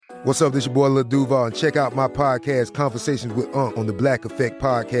What's up, this your boy Lil Duval, and check out my podcast, Conversations with Unc, on the Black Effect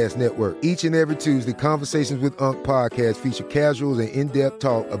Podcast Network. Each and every Tuesday, Conversations with Unc podcast feature casuals and in-depth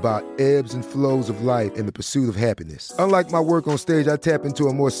talk about ebbs and flows of life and the pursuit of happiness. Unlike my work on stage, I tap into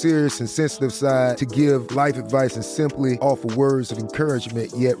a more serious and sensitive side to give life advice and simply offer words of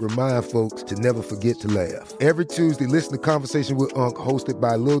encouragement, yet remind folks to never forget to laugh. Every Tuesday, listen to Conversations with Unc, hosted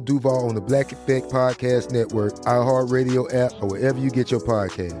by Lil Duval on the Black Effect Podcast Network, iHeartRadio app, or wherever you get your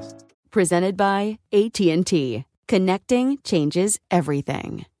podcasts. Presented by AT&T. Connecting changes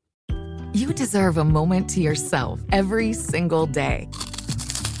everything. You deserve a moment to yourself every single day.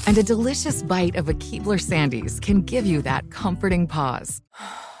 And a delicious bite of a Keebler Sandies can give you that comforting pause.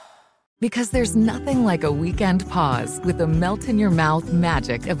 Because there's nothing like a weekend pause with the melt-in-your-mouth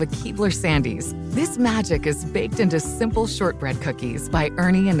magic of a Keebler Sandies. This magic is baked into simple shortbread cookies by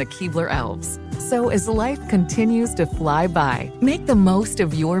Ernie and the Keebler Elves. So as life continues to fly by, make the most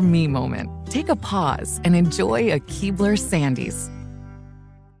of your me moment. Take a pause and enjoy a Keebler Sandies.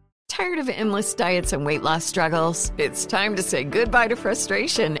 Tired of endless diets and weight loss struggles? It's time to say goodbye to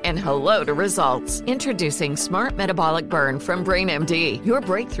frustration and hello to results. Introducing Smart Metabolic Burn from BrainMD, your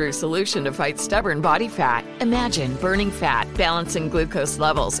breakthrough solution to fight stubborn body fat. Imagine burning fat, balancing glucose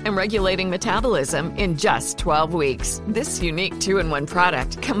levels, and regulating metabolism in just 12 weeks. This unique 2-in-1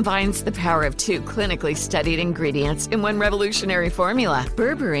 product combines the power of 2 clinically studied ingredients in one revolutionary formula.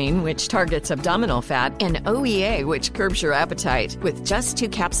 Berberine, which targets abdominal fat, and OEA, which curbs your appetite. With just 2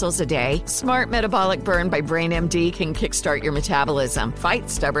 capsules a day, Smart Metabolic Burn by BrainMD can kickstart your metabolism, fight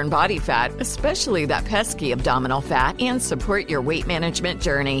stubborn body fat, especially that pesky abdominal fat, and support your weight management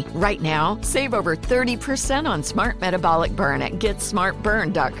journey. Right now, save over 30% on Smart Metabolic Burn at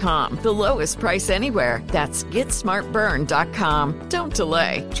GetSmartBurn.com. The lowest price anywhere. That's GetSmartBurn.com. Don't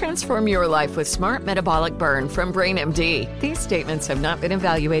delay. Transform your life with Smart Metabolic Burn from BrainMD. These statements have not been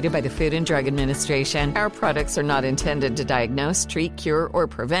evaluated by the Food and Drug Administration. Our products are not intended to diagnose, treat, cure, or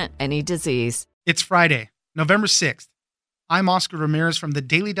prevent any disease. It's Friday, November 6th. I'm Oscar Ramirez from the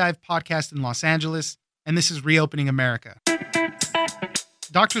Daily Dive podcast in Los Angeles, and this is Reopening America.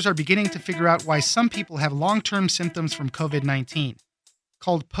 Doctors are beginning to figure out why some people have long-term symptoms from COVID-19.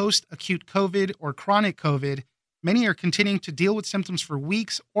 Called post-acute COVID or chronic COVID, many are continuing to deal with symptoms for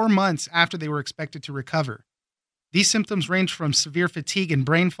weeks or months after they were expected to recover. These symptoms range from severe fatigue and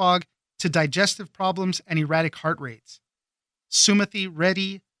brain fog to digestive problems and erratic heart rates. Sumathi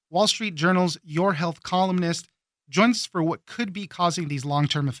Reddy, Wall Street Journal's Your Health columnist, joins us for what could be causing these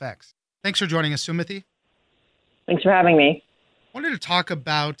long-term effects. Thanks for joining us, Sumathi. Thanks for having me. I wanted to talk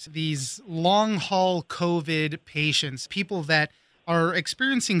about these long-haul COVID patients, people that are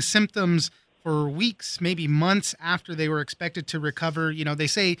experiencing symptoms for weeks, maybe months after they were expected to recover. You know, they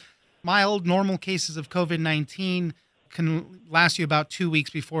say mild, normal cases of COVID-19 can last you about 2 weeks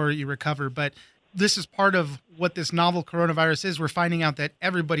before you recover, but this is part of what this novel coronavirus is. We're finding out that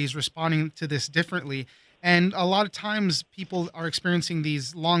everybody's responding to this differently. And a lot of times people are experiencing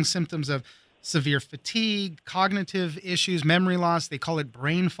these long symptoms of severe fatigue, cognitive issues, memory loss. They call it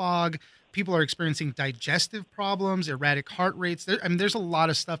brain fog. People are experiencing digestive problems, erratic heart rates. There's a lot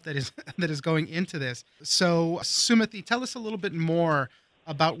of stuff that is going into this. So, Sumathi, tell us a little bit more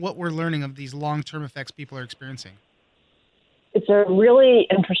about what we're learning of these long-term effects people are experiencing. It's a really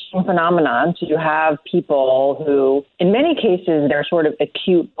interesting phenomenon to have people who, in many cases, their sort of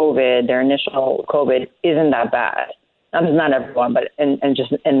acute COVID, their initial COVID isn't that bad. Not everyone, but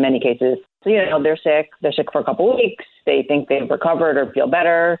just in many cases. So, they're sick for a couple of weeks. They think they've recovered or feel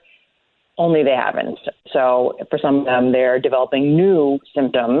better, only they haven't. So for some of them, they're developing new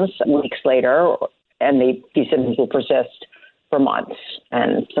symptoms weeks later, and these symptoms will persist for months.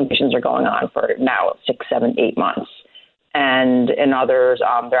 And some patients are going on for now 6, 7, 8 months. And in others,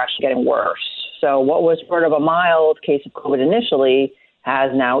 they're actually getting worse. So what was sort of a mild case of COVID initially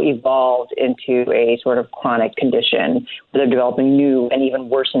has now evolved into a sort of chronic condition where they're developing new and even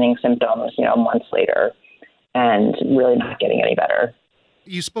worsening symptoms, months later, and really not getting any better.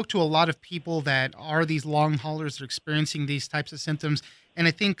 You spoke to a lot of people that are these long haulers that are experiencing these types of symptoms. And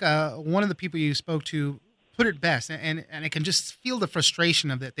I think one of the people you spoke to put it best, and I can just feel the frustration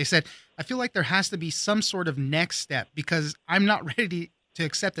of it. They said, I feel like there has to be some sort of next step because I'm not ready to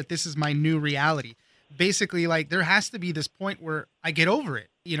accept that this is my new reality. Basically, like, there has to be this point where I get over it.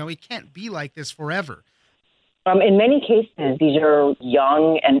 It can't be like this forever. In many cases, these are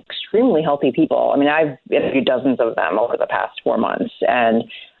young and extremely healthy people. I mean, I've interviewed dozens of them over the past 4 months, and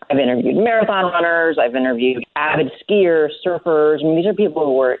I've interviewed marathon runners. I've interviewed avid skiers, surfers. I mean, these are people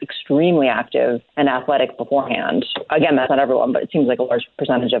who were extremely active and athletic beforehand. Again, that's not everyone, but it seems like a large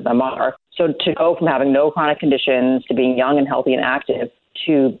percentage of them are. So to go from having no chronic conditions to being young and healthy and active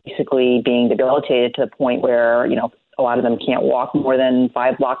to basically being debilitated to the point where, a lot of them can't walk more than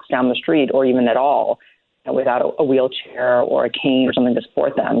 5 blocks down the street or even at all without a wheelchair or a cane or something to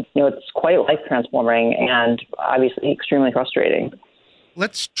support them. It's quite life transforming and obviously extremely frustrating.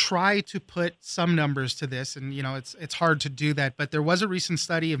 Let's try to put some numbers to this. And, it's hard to do that. But there was a recent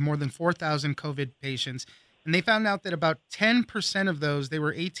study of more than 4,000 COVID patients. And they found out that about 10% of those, they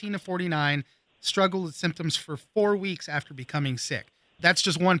were 18 to 49, struggled with symptoms for 4 weeks after becoming sick. That's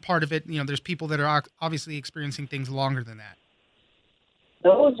just one part of it. There's people that are obviously experiencing things longer than that.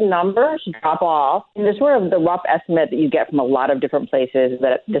 Those numbers drop off. And there's sort of the rough estimate that you get from a lot of different places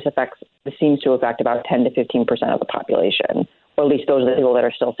that this seems to affect about 10 to 15% of the population, or at least those are the people that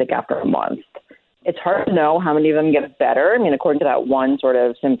are still sick after a month. It's hard to know how many of them get better. According to that one sort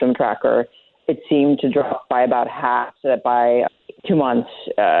of symptom tracker, it seemed to drop by about half, so that by 2 months,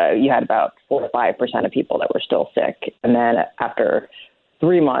 you had about 4 to 5% of people that were still sick. And then after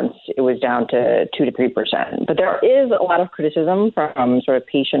 3 months, it was down to 2 to 3%. But there is a lot of criticism from sort of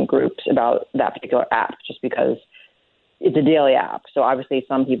patient groups about that particular app, just because it's a daily app. So obviously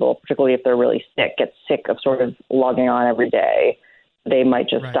some people, particularly if they're really sick, get sick of sort of logging on every day. They might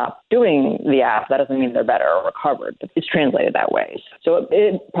just stop doing the app. That doesn't mean they're better or recovered, but it's translated that way. So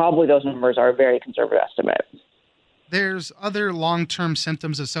probably those numbers are a very conservative estimate. There's other long-term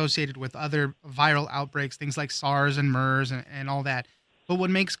symptoms associated with other viral outbreaks, things like SARS and MERS and all that. But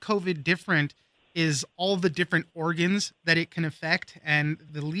what makes COVID different is all the different organs that it can affect. And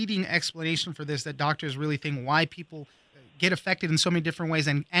the leading explanation for this that doctors really think why people get affected in so many different ways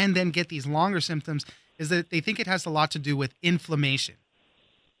and then get these longer symptoms is that they think it has a lot to do with inflammation.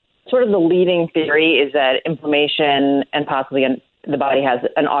 Sort of the leading theory is that inflammation and possibly the body has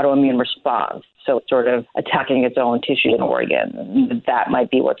an autoimmune response. So it's sort of attacking its own tissue and organ. That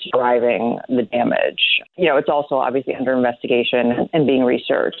might be what's driving the damage. It's also obviously under investigation and being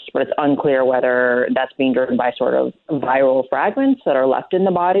researched, but it's unclear whether that's being driven by sort of viral fragments that are left in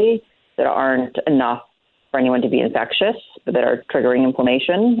the body that aren't enough for anyone to be infectious, but that are triggering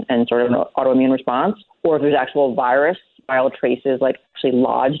inflammation and sort of an autoimmune response, or if there's actual viral traces like actually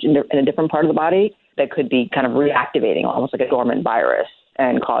lodged in a different part of the body that could be kind of reactivating, almost like a dormant virus,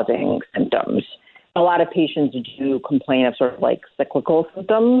 and causing symptoms. A lot of patients do complain of sort of like cyclical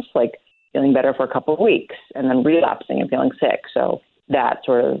symptoms, like feeling better for a couple of weeks and then relapsing and feeling sick. So that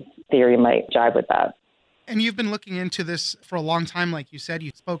sort of theory might jive with that. And you've been looking into this for a long time. Like you said,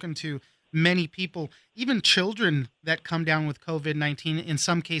 you've spoken to many people, even children that come down with COVID-19 in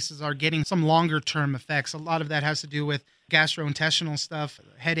some cases are getting some longer term effects. A lot of that has to do with gastrointestinal stuff,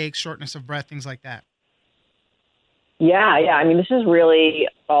 headaches, shortness of breath, things like that. Yeah. This is really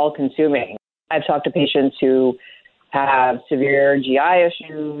all consuming. I've talked to patients who have severe GI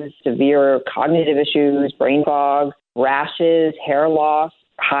issues, severe cognitive issues, brain fog, rashes, hair loss,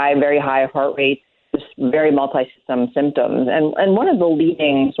 very high heart rate, just very multi-system symptoms. And one of the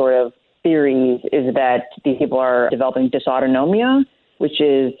leading sort of theories is that these people are developing dysautonomia, which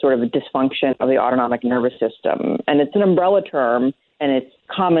is sort of a dysfunction of the autonomic nervous system. And it's an umbrella term, and it's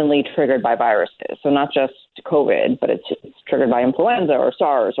commonly triggered by viruses. So not just COVID, but it's triggered by influenza or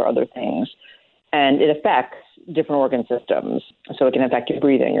SARS or other things. And it affects different organ systems. So it can affect your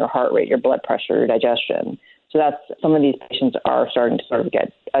breathing, your heart rate, your blood pressure, your digestion. So some of these patients are starting to sort of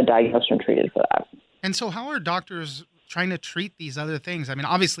get diagnosed and treated for that. And so how are doctors trying to treat these other things?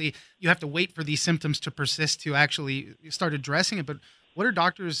 Obviously, you have to wait for these symptoms to persist to actually start addressing it. But what are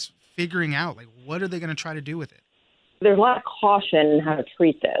doctors figuring out? Like, what are they going to try to do with it? There's a lot of caution in how to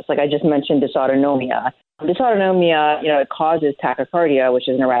treat this. Like I just mentioned dysautonomia. Dysautonomia, it causes tachycardia, which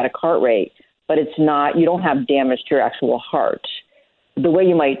is an erratic heart rate, but it's not, you don't have damage to your actual heart. The way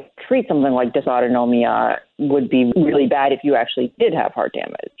you might treat something like dysautonomia would be really bad if you actually did have heart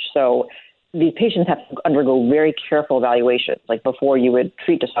damage. So these patients have to undergo very careful evaluations. Like before you would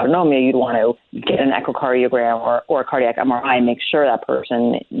treat dysautonomia, you'd want to get an echocardiogram or a cardiac MRI and make sure that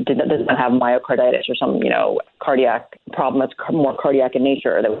person does not have myocarditis or some, cardiac problem that's more cardiac in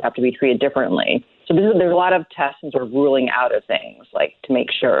nature that would have to be treated differently. So there's a lot of tests and sort of ruling out of things, like to make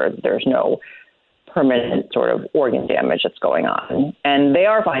sure that there's no permanent sort of organ damage that's going on. And they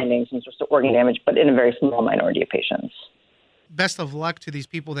are finding some sort of organ damage, but in a very small minority of patients. Best of luck to these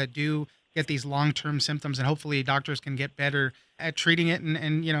people that do get these long-term symptoms, and hopefully doctors can get better at treating it.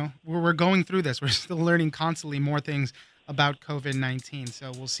 And we're going through this. We're still learning constantly more things about COVID-19.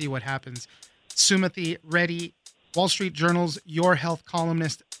 So we'll see what happens. Sumithi Reddy, Wall Street Journal's Your Health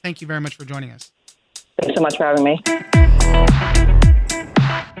columnist. Thank you very much for joining us. Thanks so much for having me.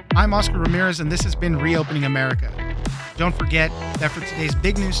 I'm Oscar Ramirez, and this has been Reopening America. Don't forget that for today's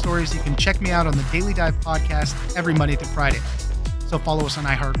big news stories, you can check me out on the Daily Dive podcast every Monday through Friday. So follow us on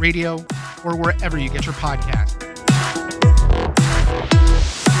iHeartRadio or wherever you get your podcasts.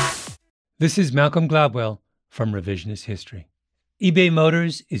 This is Malcolm Gladwell from Revisionist History. eBay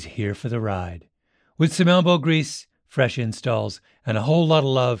Motors is here for the ride. With some elbow grease, fresh installs, and a whole lot of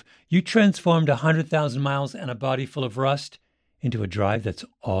love, you transformed 100,000 miles and a body full of rust into a drive that's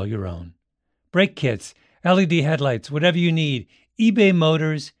all your own. Brake kits, LED headlights, whatever you need, eBay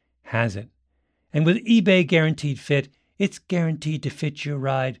Motors has it. And with eBay Guaranteed Fit, it's guaranteed to fit your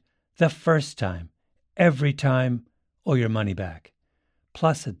ride the first time, every time, or your money back.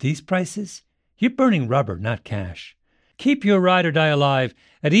 Plus, at these prices, you're burning rubber, not cash. Keep your ride or die alive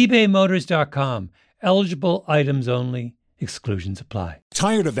at ebaymotors.com. Eligible items only. Exclusions apply.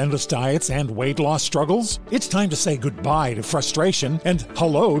 Tired of endless diets and weight loss struggles? It's time to say goodbye to frustration and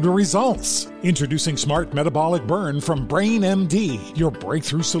hello to results. Introducing Smart Metabolic Burn from Brain MD, your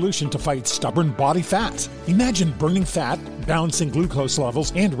breakthrough solution to fight stubborn body fat. Imagine burning fat, balancing glucose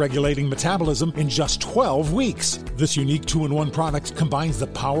levels, and regulating metabolism in just 12 weeks. This unique 2-in-1 product combines the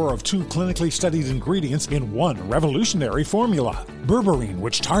power of 2 clinically studied ingredients in one revolutionary formula. Berberine,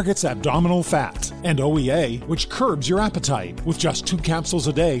 which targets abdominal fat, and OEA, which curbs your appetite. With just 2 capsules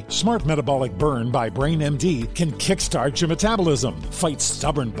a day, Smart Metabolic Burn by Brain MD can kickstart your metabolism, fight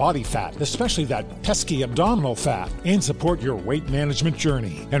stubborn body fat, especially that pesky abdominal fat, and support your weight management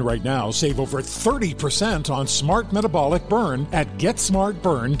journey. And right now, save over 30% on Smart Metabolic Burn at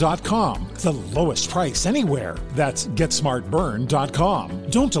GetSmartBurn.com. The lowest price anywhere. That's GetSmartBurn.com.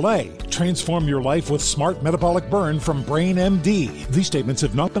 Don't delay. Transform your life with Smart Metabolic Burn from Brain MD. These statements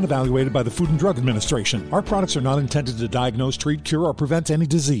have not been evaluated by the Food and Drug Administration. Our products are not intended to diagnose, treat, cure, or prevent any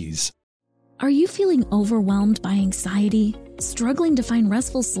disease. Are you feeling overwhelmed by anxiety, struggling to find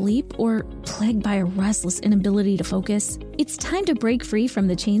restful sleep, or plagued by a restless inability to focus? It's time to break free from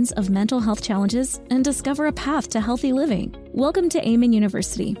the chains of mental health challenges and discover a path to healthy living. Welcome to Amen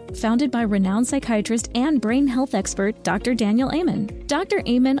University, founded by renowned psychiatrist and brain health expert Dr. Daniel Amen. Dr.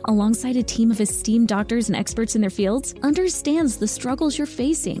 Amen, alongside a team of esteemed doctors and experts in their fields, understands the struggles you're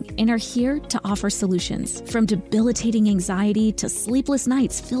facing and are here to offer solutions. From debilitating anxiety to sleepless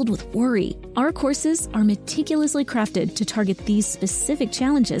nights filled with worry, our courses are meticulously crafted to target these specific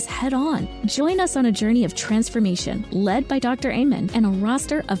challenges head-on. Join us on a journey of transformation led by Dr. Amen and a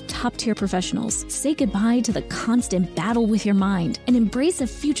roster of top-tier professionals. Say goodbye to the constant battle with your mind and embrace a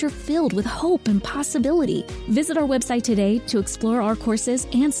future filled with hope and possibility. Visit our website today to explore our courses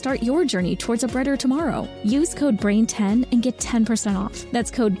and start your journey towards a brighter tomorrow. Use code BRAIN10 and get 10% off. That's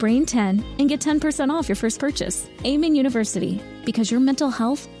code BRAIN10 and get 10% off your first purchase. Amen University, because your mental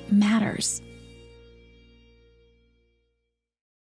health matters.